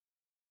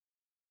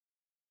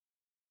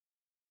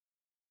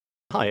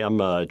Hi,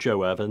 I'm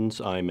Joe Evans.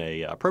 I'm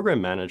a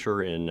program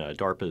manager in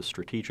DARPA's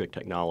Strategic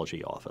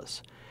Technology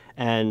Office.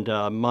 And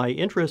my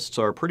interests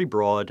are pretty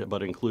broad,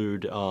 but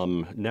include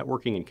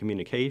networking and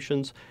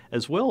communications,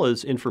 as well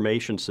as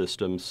information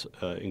systems,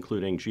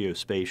 including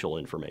geospatial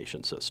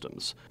information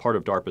systems. Part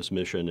of DARPA's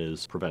mission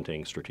is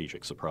preventing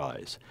strategic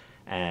surprise.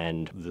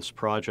 And this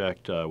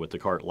project with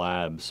Descartes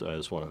Labs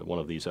as one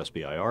of these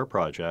SBIR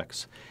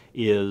projects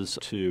is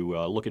to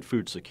look at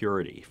food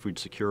security. Food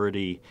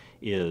security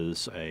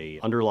is an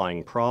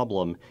underlying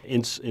problem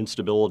in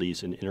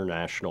instabilities in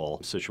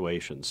international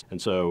situations.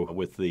 And so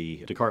with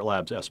the Descartes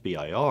Labs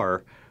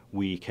SBIR,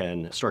 we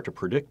can start to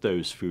predict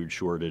those food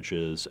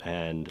shortages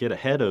and get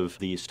ahead of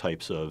these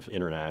types of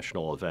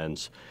international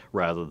events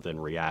rather than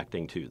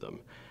reacting to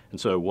them. And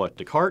so what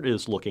Descartes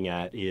is looking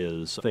at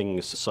is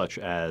things such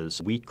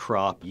as wheat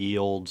crop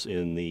yields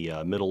in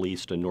the Middle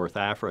East and North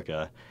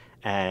Africa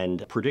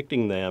and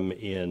predicting them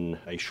in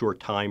a short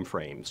time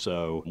frame,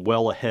 so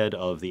well ahead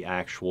of the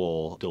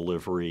actual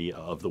delivery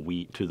of the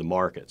wheat to the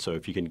market. So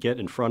if you can get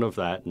in front of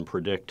that and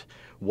predict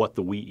what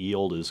the wheat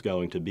yield is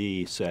going to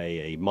be,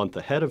 say, a month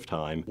ahead of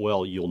time,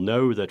 well, you'll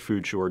know that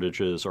food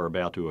shortages are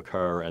about to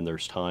occur and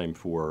there's time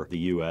for the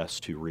U.S.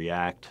 to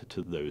react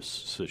to those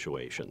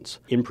situations.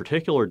 In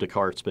particular,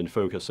 Descartes has been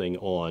focusing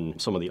on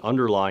some of the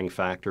underlying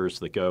factors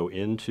that go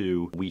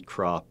into wheat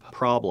crop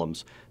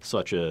problems,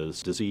 such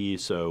as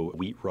disease. So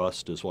wheat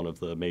rust is one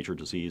of the major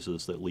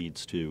diseases that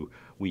leads to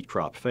wheat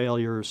crop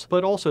failures,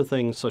 but also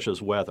things such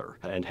as weather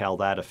and how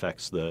that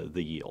affects the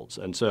yields.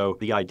 And so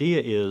the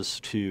idea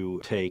is to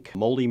take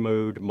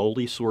multi-mode,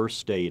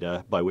 multi-source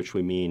data, by which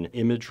we mean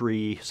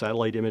imagery,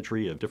 satellite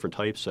imagery of different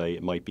types. Say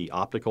it might be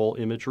optical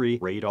imagery,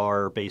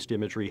 radar-based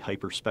imagery,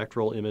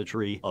 hyperspectral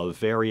imagery of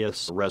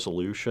various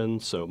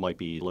resolutions. So it might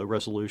be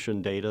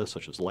low-resolution data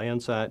such as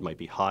Landsat, it might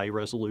be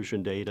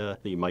high-resolution data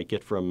that you might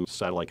get from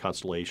satellite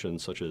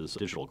constellations such as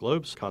Digital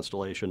Globes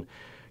constellation.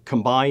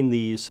 Combine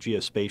these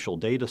geospatial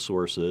data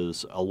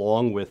sources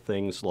along with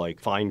things like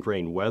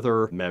fine-grained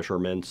weather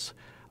measurements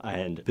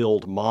and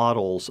build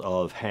models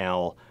of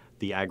how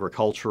the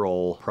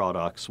agricultural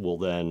products will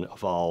then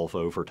evolve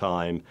over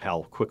time,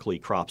 how quickly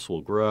crops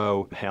will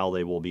grow, how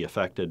they will be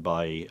affected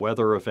by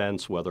weather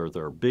events, whether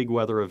they're big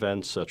weather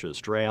events such as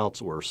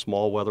droughts or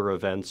small weather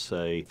events,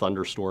 say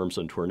thunderstorms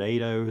and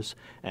tornadoes,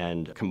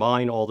 and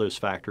combine all those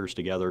factors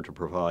together to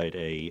provide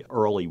an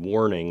early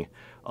warning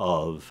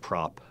of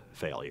crop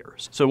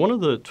failures. So one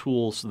of the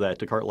tools that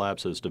Descartes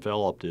Labs has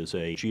developed is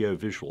a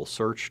geovisual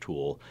search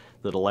tool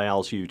that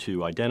allows you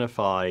to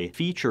identify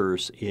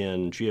features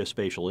in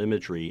geospatial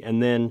imagery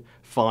and then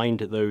find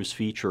those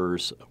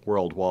features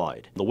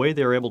worldwide. The way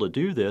they're able to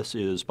do this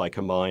is by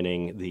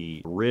combining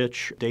the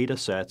rich data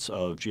sets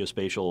of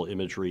geospatial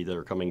imagery that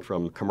are coming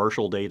from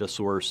commercial data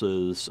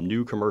sources,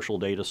 new commercial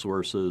data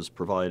sources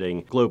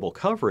providing global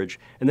coverage,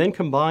 and then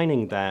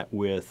combining that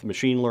with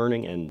machine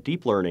learning and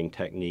deep learning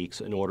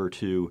techniques in order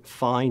to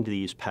find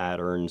these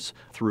patterns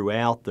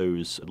throughout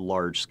those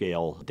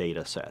large-scale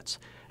data sets.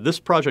 This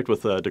project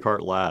with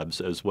Descartes Labs,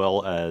 as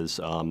well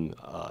as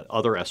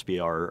other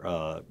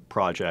SBIR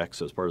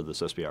projects as part of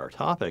this SBIR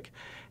topic,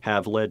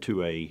 have led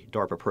to a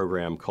DARPA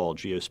program called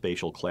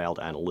Geospatial Cloud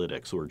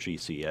Analytics, or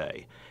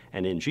GCA.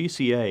 And in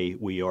GCA,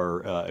 we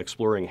are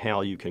exploring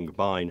how you can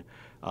combine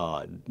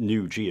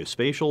new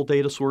geospatial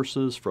data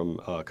sources from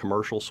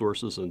commercial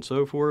sources and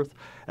so forth,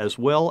 as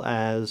well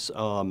as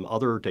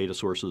other data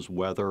sources,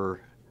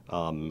 weather,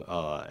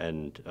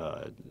 and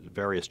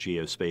various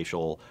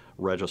geospatial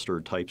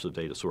registered types of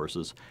data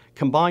sources,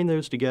 combine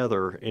those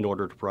together in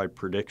order to provide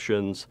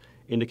predictions,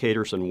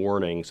 indicators, and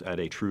warnings at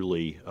a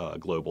truly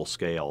global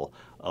scale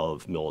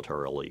of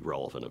militarily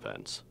relevant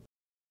events.